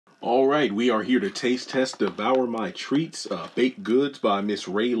All right, we are here to taste test Devour My Treats baked goods by Miss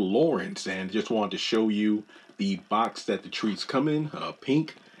Ray Lawrence, and just wanted to show you the box that the treats come in.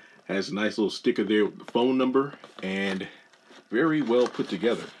 Pink, has a nice little sticker there with the phone number, and very well put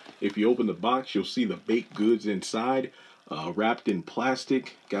together. If you open the box, you'll see the baked goods inside, wrapped in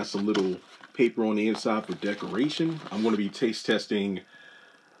plastic. Got some little paper on the inside for decoration. I'm going to be taste testing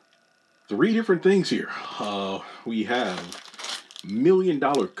 3 different things here. We have $1 Million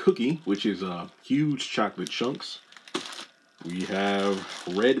Cookie, which is huge chocolate chunks. We have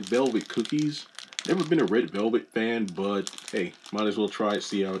red velvet cookies. Never been a red velvet fan, but hey, might as well try it,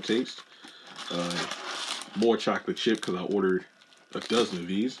 see how it tastes. More chocolate chip because I ordered a dozen of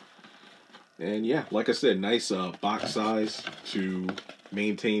these. And yeah, like I said, nice box size to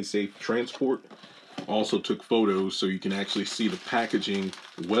maintain safe transport. Also took photos so you can actually see the packaging,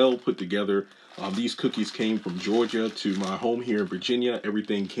 well put together. These cookies came from Georgia to my home here in Virginia.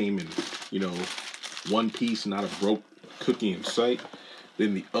 Everything came in, one piece, not a broke cookie in sight.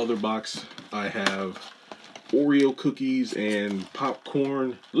 Then the other box, I have Oreo cookies and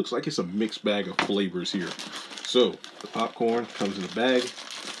popcorn. Looks like it's a mixed bag of flavors here. So the popcorn comes in a bag,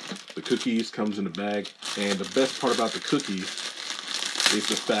 the cookies comes in a bag, and the best part about the cookies is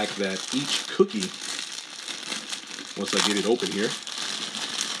the fact that each cookie, once I get it open here,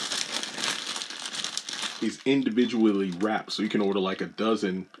 is individually wrapped, so you can order like a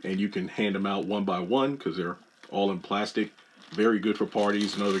dozen and you can hand them out one by one because they're all in plastic. Very good for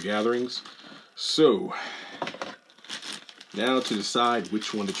parties and other gatherings. So now to decide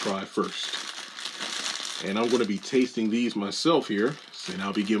which one to try first, and I'm going to be tasting these myself here, and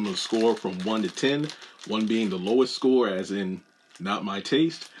I'll be giving them a score from 1 to 10, 1 being the lowest score as in not my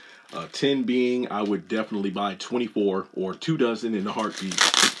taste, 10 being I would definitely buy 24 or 2 dozen in a heartbeat.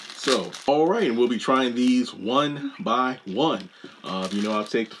 So, all right, and we'll be trying these one by one. I'll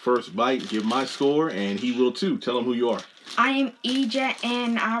take the first bite, give my score, and he will too. Tell him who you are. I am EJ,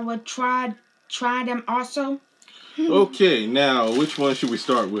 and I will try them also. Okay, now which one should we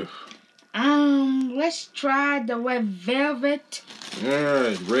start with? Let's try the red velvet. All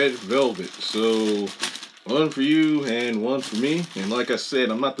right, red velvet. So, 1 for you and 1 for me. And like I said,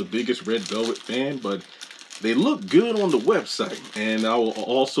 I'm not the biggest red velvet fan, but they look good on the website, and I will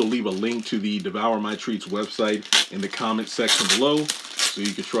also leave a link to the Devour My Treats website in the comment section below, so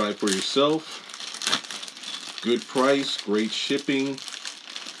you can try it for yourself. Good price, great shipping,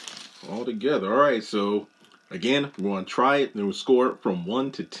 all together. All right, so again, we're going to try it, and we'll score it from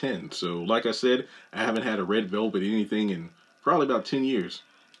 1 to 10. So like I said, I haven't had a red velvet anything in probably about 10 years.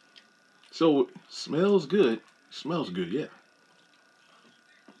 So it smells good. It smells good, yeah.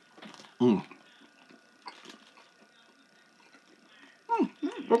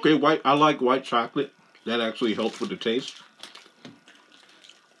 Okay, I like white chocolate. That actually helps with the taste.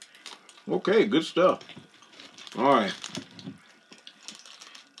 Okay, good stuff. All right.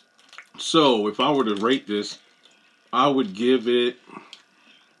 So, if I were to rate this, I would give it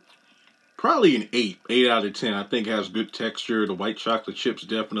probably an 8. 8 out of 10. I think it has good texture. The white chocolate chips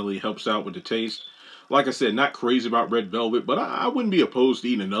definitely helps out with the taste. Like I said, not crazy about red velvet, but I wouldn't be opposed to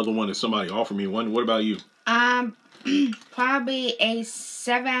eating another one if somebody offered me one. What about you? Probably a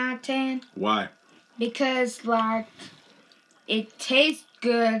 7 out of 10. Why? Because it tastes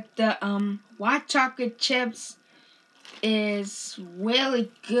good. The white chocolate chips is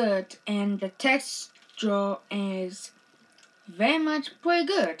really good, and the texture is very much pretty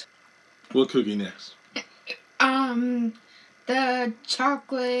good. What cookie next? The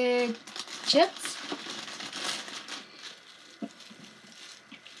chocolate chips.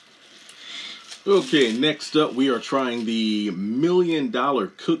 Okay, next up we are trying the $1 Million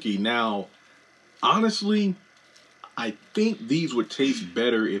Cookie. Now, honestly, I think these would taste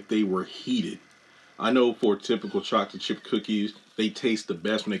better if they were heated. I know for typical chocolate chip cookies, they taste the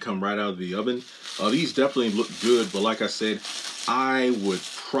best when they come right out of the oven. These definitely look good, but like I said, I would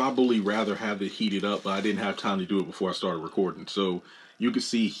probably rather have it heated up, but I didn't have time to do it before I started recording. So you can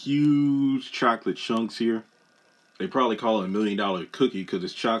see huge chocolate chunks here. They probably call it $1 Million Cookie because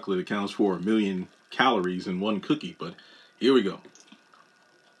it's chocolate. It accounts for 1 million calories in one cookie. But here we go.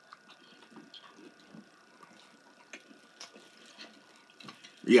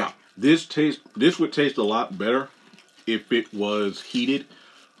 Yeah, this would taste a lot better if it was heated.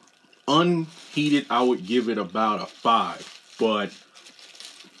 Unheated, I would give it about a 5. But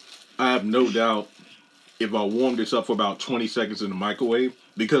I have no doubt if I warmed this up for about 20 seconds in the microwave,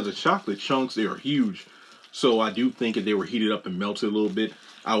 because the chocolate chunks, they are huge. So I do think if they were heated up and melted a little bit,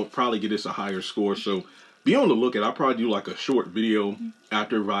 I would probably give this a higher score. So be on the lookout. I'll probably do like a short video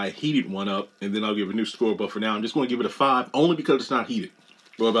after I heated one up, and then I'll give a new score. But for now, I'm just going to give it a 5, only because it's not heated.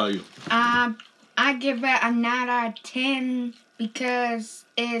 What about you? I give it a 9 out of 10 because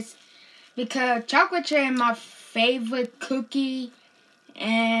chocolate chip is my favorite cookie,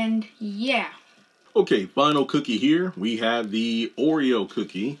 and yeah. Okay, final cookie here. We have the Oreo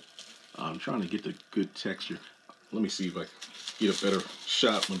cookie. I'm trying to get the good texture. Let me see if I can get a better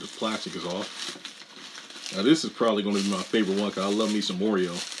shot when the plastic is off. Now this is probably going to be my favorite one because I love me some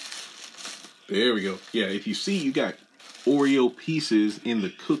Oreo. There we go. Yeah, if you see, you got Oreo pieces in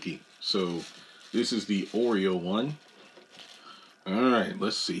the cookie. So this is the Oreo one. All right,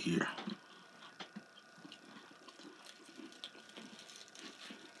 let's see here.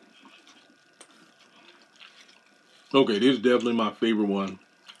 Okay, this is definitely my favorite one.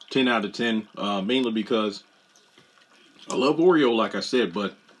 10 out of 10, mainly because I love Oreo, like I said,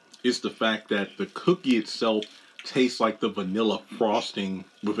 but it's the fact that the cookie itself tastes like the vanilla frosting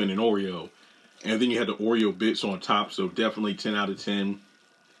within an Oreo. And then you had the Oreo bits on top, so definitely 10 out of 10.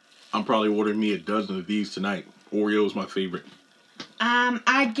 I'm probably ordering me a dozen of these tonight. Oreo is my favorite.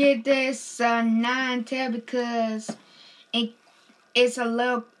 I give this 9 10 because it's a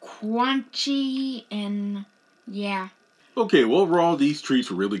little crunchy and yeah. Okay, well, overall, these treats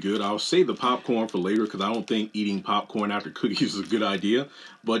were really good. I'll save the popcorn for later because I don't think eating popcorn after cookies is a good idea.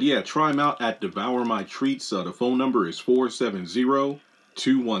 But yeah, try them out at Devour My Treats. The phone number is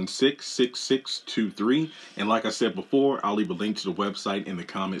 470-216-6623. And like I said before, I'll leave a link to the website in the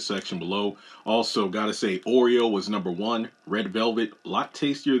comment section below. Also, gotta say, Oreo was number 1. Red Velvet, a lot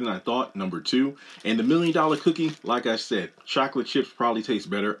tastier than I thought, number 2. And the $1 Million Cookie, like I said, chocolate chips probably taste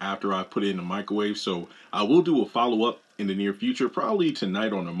better after I put it in the microwave. So I will do a follow-up in the near future, probably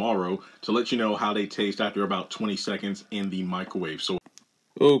tonight or tomorrow, to let you know how they taste after about 20 seconds in the microwave. So,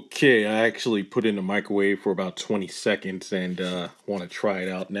 okay, I actually put in the microwave for about 20 seconds and want to try it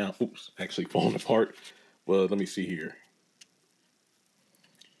out now. Oops, actually falling apart. Well, let me see here.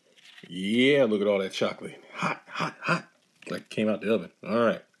 Yeah, look at all that chocolate. Hot, hot, hot. Like came out the oven. All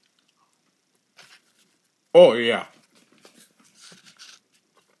right. Oh, yeah.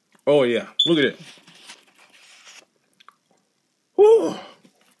 Oh, yeah. Look at it. Whew.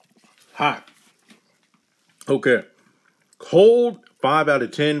 Hot. Okay. Cold, 5 out of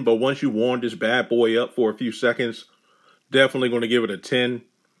 10, but once you warm this bad boy up for a few seconds, definitely going to give it a 10.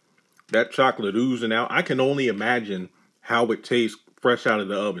 That chocolate oozing out. I can only imagine how it tastes fresh out of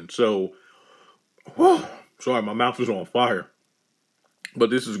the oven. So, whew, sorry, my mouth is on fire.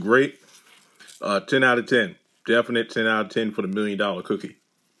 But this is great. 10 out of 10. Definite 10 out of 10 for the $1 Million Cookie.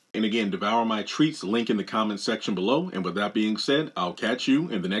 And again, Devour My Treats, link in the comment section below. And with that being said, I'll catch you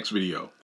in the next video.